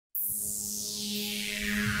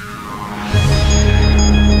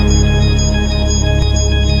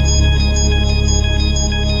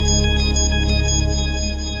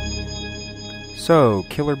So,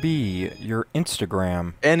 KillerB, your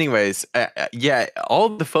Instagram. Anyways, yeah, all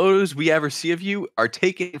the photos we ever see of you are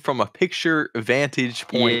taken from a picture vantage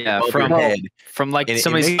point of your head. From like And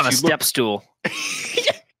somebody's on a step look, stool.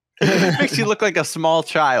 it makes you look like a small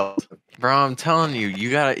child. Bro, I'm telling you,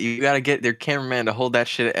 you gotta get their cameraman to hold that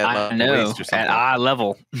shit at the waist or something. At eye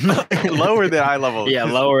level. Lower than eye level. Yeah,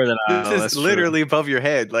 lower than eye level. This is literally above your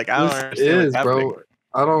head. Like, I don't understand what's happening. Bro.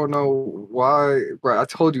 I don't know why, bro. I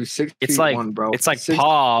told you 6 it's feet like, 1, bro. It's like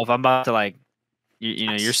Paul. If I'm about to like, you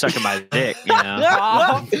know, you're sucking my dick. You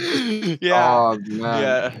know. Yeah. Oh, man.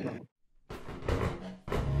 Yeah.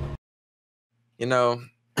 You know,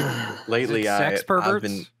 lately sex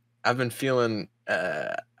perverts? I've been feeling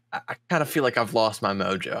I kind of feel like I've lost my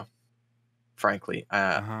mojo. Frankly,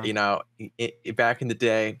 you know, back in the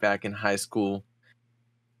day, back in high school,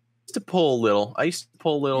 I used to pull a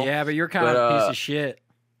little. Yeah, but you're kind of a piece of shit.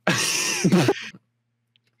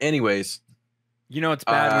 Anyways, you know it's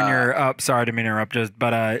bad when you're sorry to interrupt,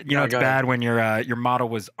 but you know it's bad when your model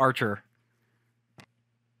was Archer.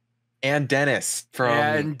 And Dennis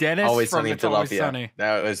from Always Sunny in Philadelphia. Sunny.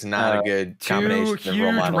 That was not a good combination Two of role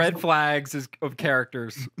huge models. red flags of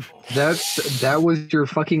characters. That was your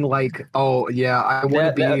fucking like. Oh yeah, I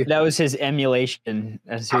want to be. That was his emulation.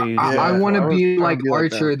 That's who I want to be like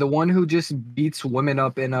Archer, that. the one who just beats women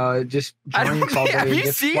up and just drinks all day. Have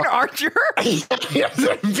you seen Archer? The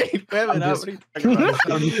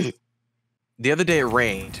other day it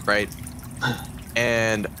rained, right?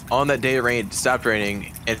 And on that day it rained, stopped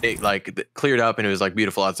raining, and it like cleared up, and it was like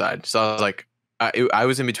beautiful outside. So I was like, I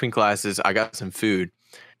was in between classes. I got some food,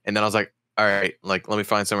 and then I was like, all right, like let me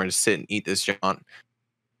find somewhere to sit and eat this jaunt.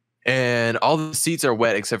 And all the seats are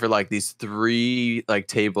wet except for like these 3 like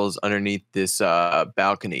tables underneath this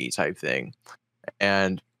balcony type thing,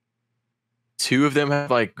 and 2 of them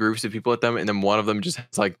have like groups of people at them, and then one of them just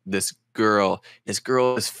has like this girl. This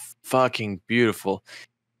girl is fucking beautiful.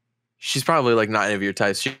 She's probably like not any of your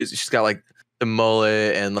types. She's got like the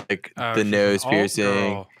mullet and like the nose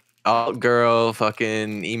piercing. Alt girl,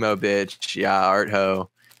 fucking emo bitch. Yeah, art hoe.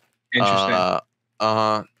 Interesting.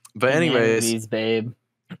 But anyways, These babe.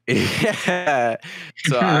 Yeah.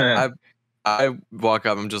 So I walk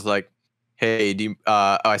up. I'm just like, hey, do you,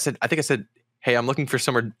 I think I said, hey, I'm looking for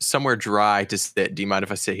somewhere dry to sit. Do you mind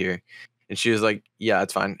if I sit here? And she was like, yeah,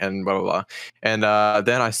 it's fine. And blah blah blah. And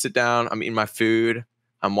then I sit down. I'm eating my food.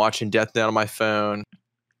 I'm watching Death Note on my phone.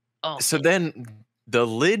 Oh. So then the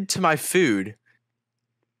lid to my food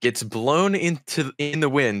gets blown in the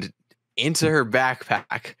wind into her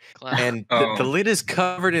backpack, and the lid is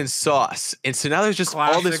covered in sauce. And so now there's just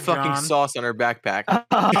all this fucking sauce on her backpack.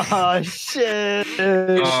 Oh shit!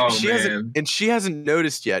 She hasn't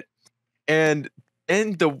noticed yet. And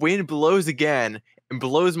then the wind blows again and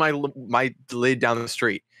blows my lid down the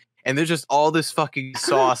street. And there's just all this fucking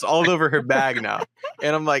sauce all over her bag now.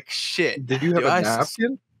 And I'm like, shit. Did you have a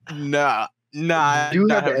napkin? Nah. Do you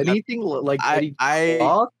have anything like any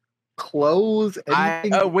cloth, clothes,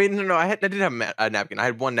 anything? Wait, no. I did have a napkin. I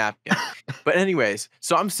had one napkin. But anyways,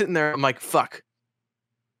 so I'm sitting there. I'm like, fuck.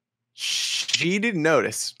 She didn't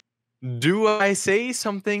notice. Do I say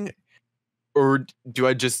something or do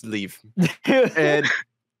I just leave? And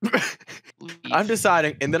I'm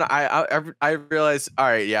deciding, and then I realize, all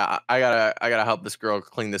right, yeah, I gotta help this girl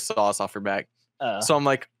clean this sauce off her bag. So I'm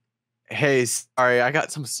like, hey, sorry, I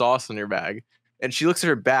got some sauce in your bag. And she looks at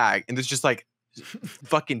her bag, and there's just like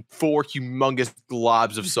fucking 4 humongous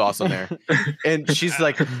globs of sauce on there. And she's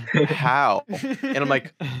like, how? And I'm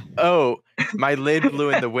like, oh, my lid blew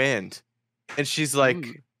in the wind. And she's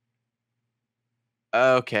like,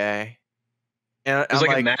 okay. And it was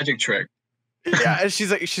like a magic trick. Yeah, and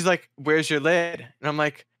she's like, where's your lid? And I'm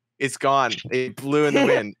like, it's gone. It blew in the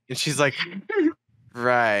wind. And she's like,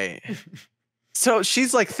 right. So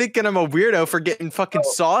she's like thinking I'm a weirdo for getting fucking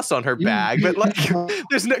sauce on her bag, but like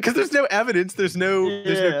there's no evidence, there's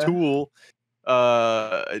no tool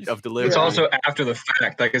of delivery. It's also after the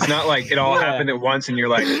fact. Like it's not like it all happened at once and you're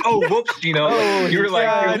like, oh whoops, you know, you were like,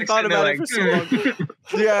 I thought about it for so long.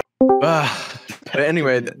 Yeah. But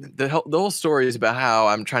anyway, the whole story is about how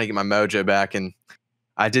I'm trying to get my mojo back, and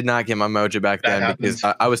I did not get my mojo back then because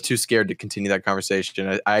I was too scared to continue that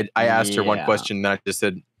conversation. I asked her one question, and then I just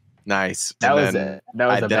said, "Nice." That was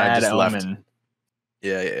a bad omen.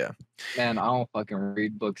 Yeah. Man, I don't fucking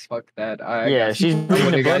read books. Fuck that. She's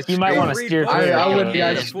reading a book. You might want to steer clear. I would have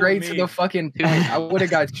got straight to the fucking point. I would have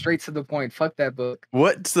got straight to the point. Fuck that book.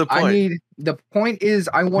 What's the point? The point is,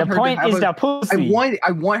 I want her to have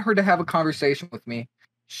I want her to have a conversation with me.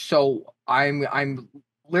 So I'm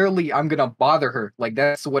gonna bother her. Like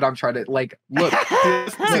that's what I'm trying to like. Look,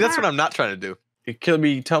 see, that's what I'm not trying to do.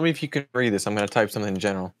 KillerB, tell me if you can read this. I'm gonna type something in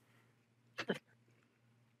general.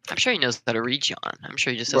 I'm sure he knows how to read, John. I'm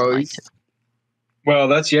sure he just doesn't like to. Well,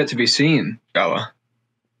 that's yet to be seen, Bella.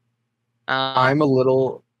 I'm a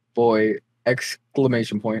little boy!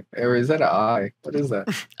 Exclamation point. Or is that an I? What is that?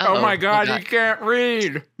 Oh my God, you can't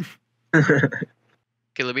read.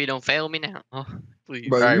 KillerB, don't fail me now. Oh, please.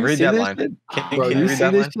 Bro, All right, read that line. Can you you read see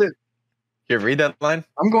that this line? shit? Here, read that line.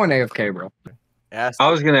 I'm going AFK, bro. Ask. I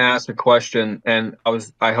was gonna ask a question, and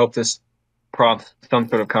I hope this prompts some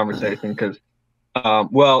sort of conversation because,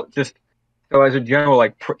 well, just so as a general,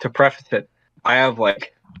 like to preface it, I have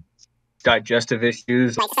like digestive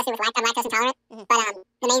issues. Like especially with I'm lactose intolerant. But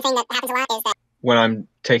the main thing that happens a lot is that when I'm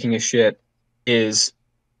taking a shit is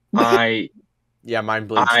Yeah, mine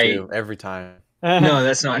bleeds too every time. No,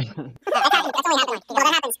 that's not. that's only happened. Well,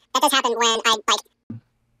 that happens. That does happen when I like.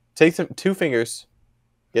 Take 2 fingers,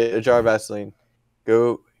 get a jar of Vaseline,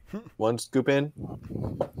 go 1 scoop in,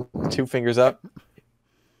 2 fingers up,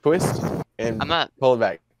 twist, and pull it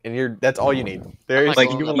back. And that's all you need. There's like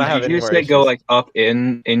you will not have any more issues. Go like up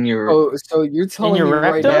in your. Oh, so you're telling me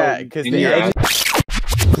right now? Yeah, because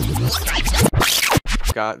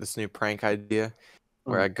got this new prank idea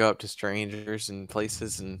where I go up to strangers and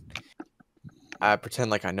places and I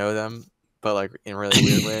pretend like I know them, but like in really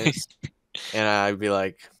weird ways. And I'd be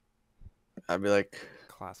like,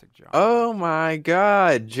 classic John. oh my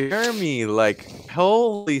God, Jeremy! Like,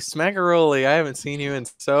 holy smackaroli! I haven't seen you in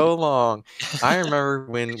so long. I remember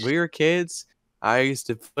when we were kids. I used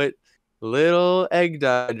to put little egg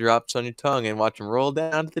dye drops on your tongue and watch them roll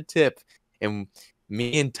down to the tip. And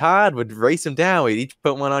me and Todd would race them down. We'd each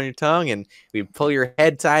put one on your tongue, and we'd pull your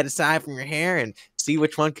head side to side from your hair and see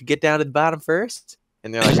which one could get down to the bottom first.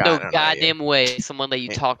 And they're like, no goddamn way someone let you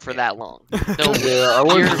talk for that long. No, yeah, I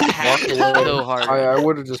would so hard. I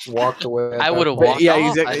would have just walked away. I would have walked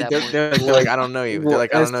off. Exactly. They're like, I don't know you. They're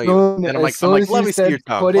like, I don't know you. And I'm like, let me see your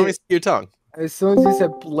tongue. Let me see your tongue. As soon as you said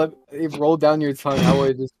it rolled down your tongue, I would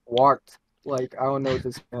have just walked. Like, I don't know what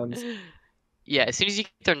this means. Yeah, as soon as you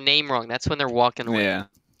get their name wrong, that's when they're walking away. Yeah.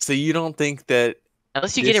 So you don't think that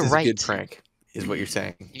unless you get it right, a good prank is what you're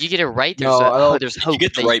saying? If you get it right, there's hope. You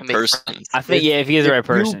get the right person. I think if you get the right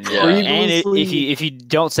person, yeah. And if you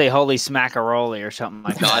don't say holy smackaroli or something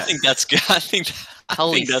like that. No, I think that's good. I think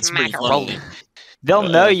that's pretty funny. They'll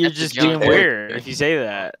know you're just being weird if you say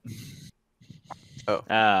that. Oh.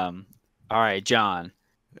 All right, John.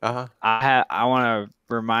 Uh-huh. I want to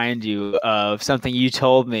remind you of something you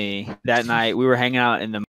told me that night. We were hanging out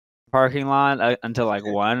in the parking lot until like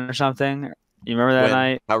 1 or something. You remember that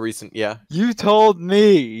night? How recent? Yeah. You told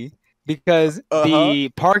me because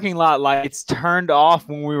the parking lot lights turned off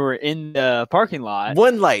when we were in the parking lot.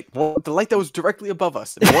 One light. The light that was directly above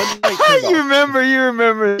us. One light turned off. You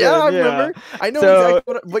remember. Yeah, I remember. I know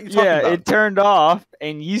exactly what you're talking about. Yeah, it turned off,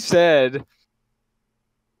 and you said,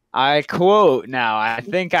 I quote now, I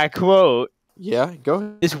think I quote, yeah, go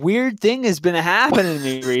ahead. This weird thing has been happening to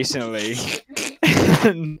me recently.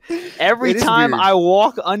 Every time I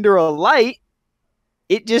walk under a light,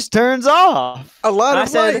 it just turns off. A lot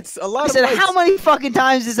of lights. I said, how many fucking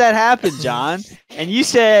times does that happen, John? And you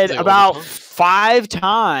said about 5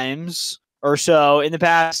 times or so in the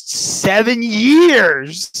past 7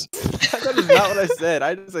 years. That is not what I said.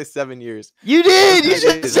 I didn't say 7 years. You did. You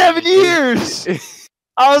said 7 years.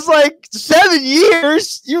 I was like, 7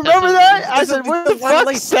 years? You remember that? I said, what the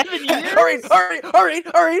fuck? 7 years? All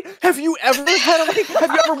right. Have you ever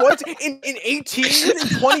once in 18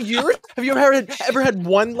 years, in 20 years, have you ever had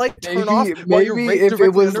one light turn off while you're if it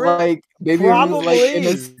was like maybe it was like in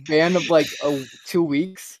a span of like 2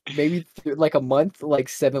 weeks, maybe like a month, like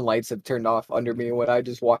 7 lights have turned off under me when I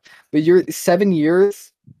just walk. But you're 7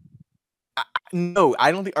 years. No,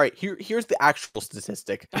 I don't think. All right, here's the actual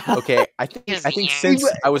statistic. Okay, I think since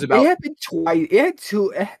I was about. It happened twice. It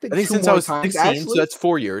happened I think since I was 16, actually. so that's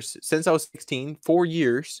 4 years. Since I was 16, 4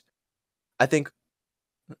 years. I think.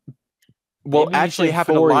 Well, Maybe actually, it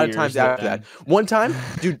happened a lot of times after that. One time,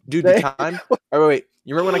 dude, the time. Oh wait,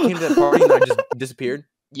 you remember when I came to that party and I just disappeared?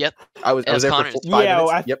 Yep. I was there for 5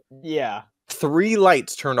 minutes. Yep. Yeah. 3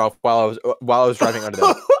 lights turned off while I was driving under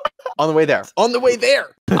them. On the way there.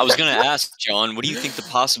 I was going to ask, John, what do you think the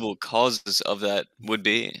possible causes of that would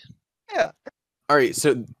be? Yeah. All right,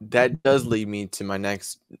 so that does lead me to my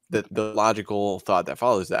next, the logical thought that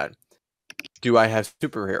follows that. Do I have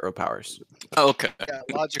superhero powers? Oh, okay. Yeah,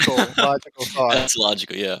 logical thought. That's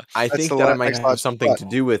logical, yeah. I think that I might have something to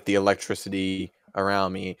do with the electricity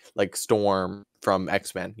around me, like Storm from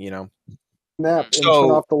X-Men, you know? Snap and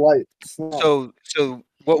turn off the light. So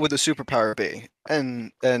what would the superpower be?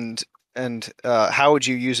 And how would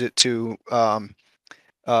you use it to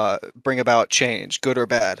bring about change, good or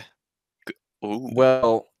bad? Ooh.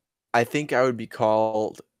 Well, I think I would be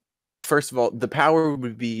called. First of all, the power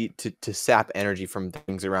would be to sap energy from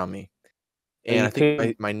things around me, and I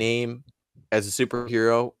think my name as a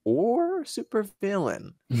superhero or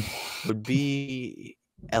supervillain would be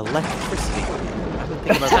electricity. I've been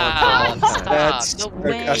thinking about that for a long time. That's. No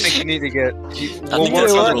way. I think you need to get. I think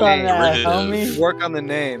that's work really on that, derivative. homie. Work on the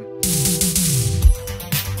name.